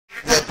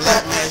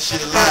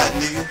shit alive,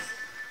 nigga.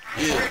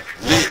 Yeah,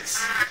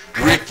 Licks,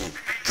 Ricky,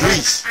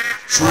 Grease,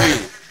 Trey,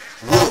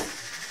 Whoop,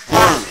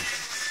 Worm.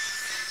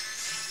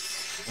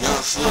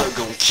 Young Slug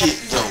gon' kick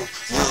though.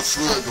 Young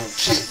Slug gon'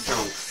 kick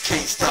though.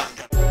 Can't stop.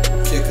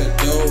 Kick a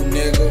dough,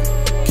 nigga.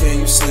 Can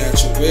you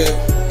snatch a whip?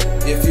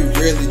 If you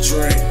really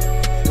drink,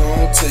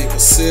 gon' take a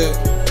sip.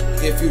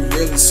 If you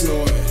really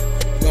snorting,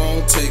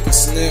 gon' take a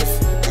sniff.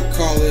 I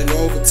call it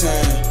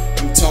overtime.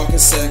 I'm talking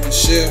second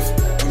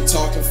shift. I'm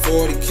talking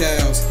 40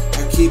 cows.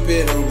 I keep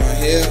it on my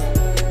hip.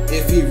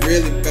 If he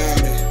really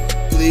bout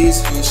it,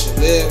 please hush your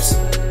lips.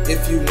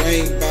 If you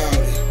ain't bout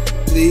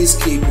it, please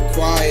keep it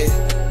quiet.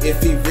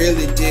 If he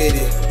really did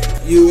it,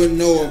 you would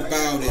know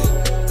about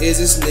it. Is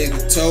this nigga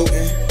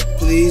totin'?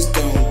 Please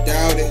don't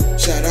doubt it.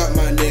 Shout out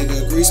my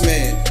nigga Grease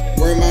Man.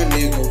 Where my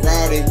nigga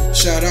Rowdy?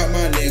 Shout out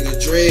my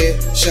nigga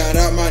Dread. Shout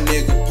out my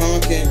nigga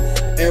Pumpkin.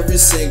 Every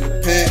single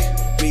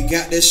pack, we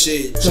got that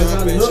shit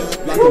jumping. I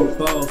look like a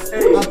boss.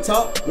 I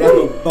talk like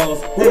a boss.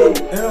 Put up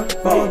in a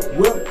phone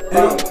whip and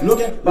I'm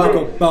looking like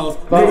a boss.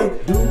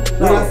 Nigga, do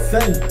what I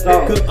say,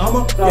 cause I'm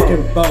a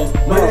fucking boss.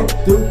 Monday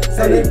through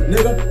Sunday,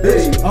 nigga,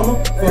 bitch, I'm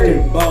a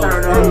fucking boss.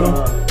 I'm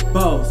a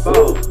boss,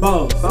 boss,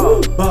 boss,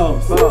 boss,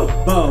 boss, boss,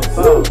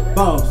 boss, boss,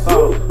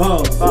 boss,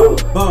 boss,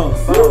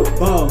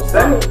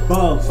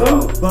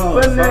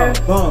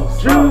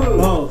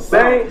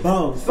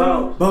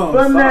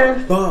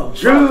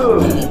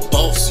 I'm a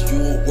boss, you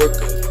a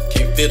worker.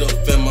 Can't fit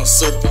up in my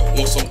circle.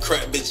 Want some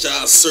crack, bitch,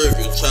 I'll serve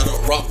you. Try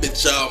to rock,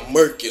 bitch, I'll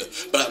murk you.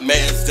 Black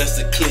mans, that's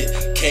the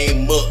clip.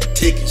 Came up,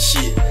 taking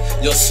shit.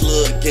 Young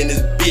Slug in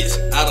this bitch.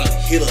 I done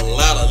hit a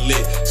lot of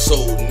lick.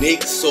 Sold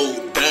nicks,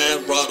 sold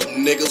dimes, robbed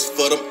them niggas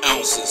for them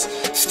ounces.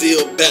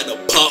 Still back to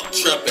pop,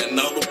 trapping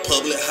out the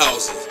public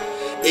houses.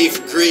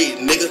 8th grade,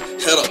 nigga,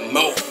 had a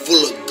mouth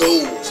full of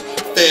goals.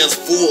 Fast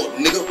forward,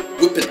 nigga,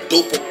 whipping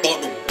dope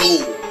about the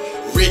bowl.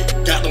 Rick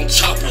got them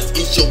choppers,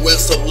 eat your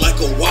ass up like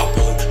a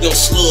whopper. Young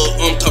Slug,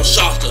 I'm top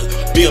shotter.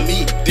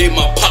 BME, they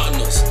my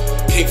partners.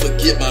 Can't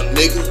forget my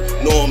niggas,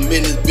 know I'm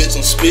in this bitch,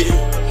 I'm spitting.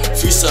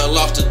 Freestyle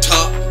off the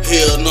top,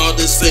 hell nah,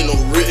 this ain't no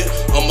written.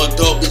 I'm a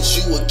dog, bitch,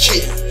 you a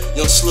kid.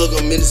 Young Slug,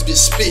 I'm in this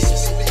bitch spitting.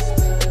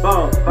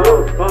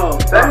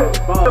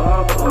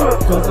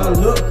 Cause I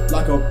look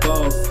like a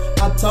boss.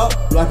 I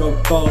talk like a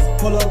boss.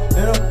 Pull up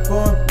in a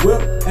phone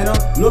whip and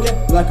I'm looking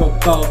like a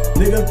boss.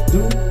 Nigga,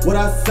 do what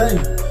I say,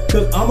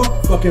 cause I'm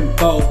a fucking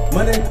boss.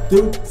 Monday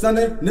through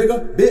Sunday,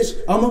 nigga, bitch,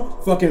 I'm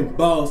a fucking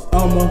boss.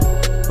 I'm a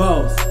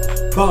boss,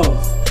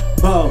 boss,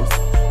 boss,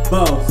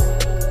 boss,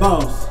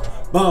 boss,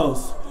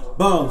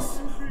 boss,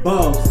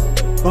 boss,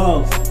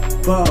 boss,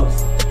 boss,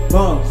 boss,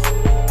 boss,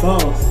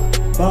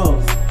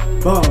 boss,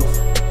 boss,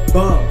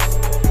 boss,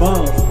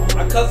 boss.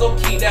 My cousin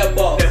keep that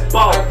boss.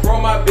 I grow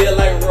my beard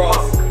like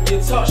Ross. You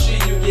talk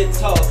shit, you get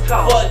tossed.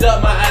 Fucked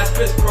up, my eyes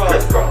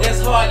crisscross.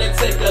 It's hard to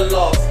take a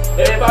loss.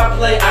 If I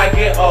play, I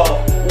get off.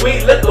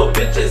 We little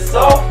bitches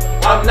soft.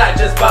 I'm not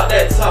just about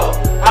that talk.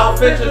 I'll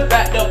venture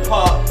back the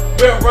park.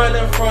 Been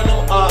running from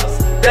them ops.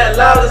 That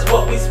loud is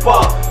what we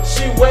spark.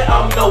 She wet,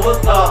 I'm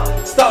Noah's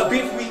Ark. Stop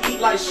beef, we eat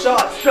like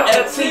sharks.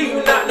 LT,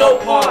 you not no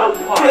part.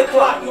 10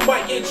 o'clock, you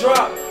might get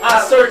dropped.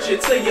 I search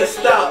it till you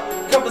stop.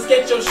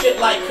 Confiscate your shit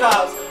like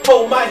cops.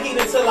 Hold my heat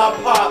until I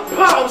pop.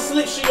 I'm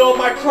sleep, she on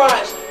my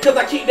crotch. Cause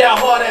I keep that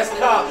hard ass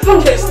cop.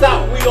 Can't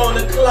stop, we on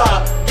the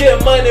clock.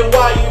 Get money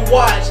while you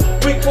watch.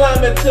 We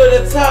climbing to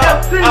the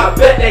top. I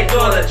bet they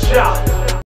gonna chop.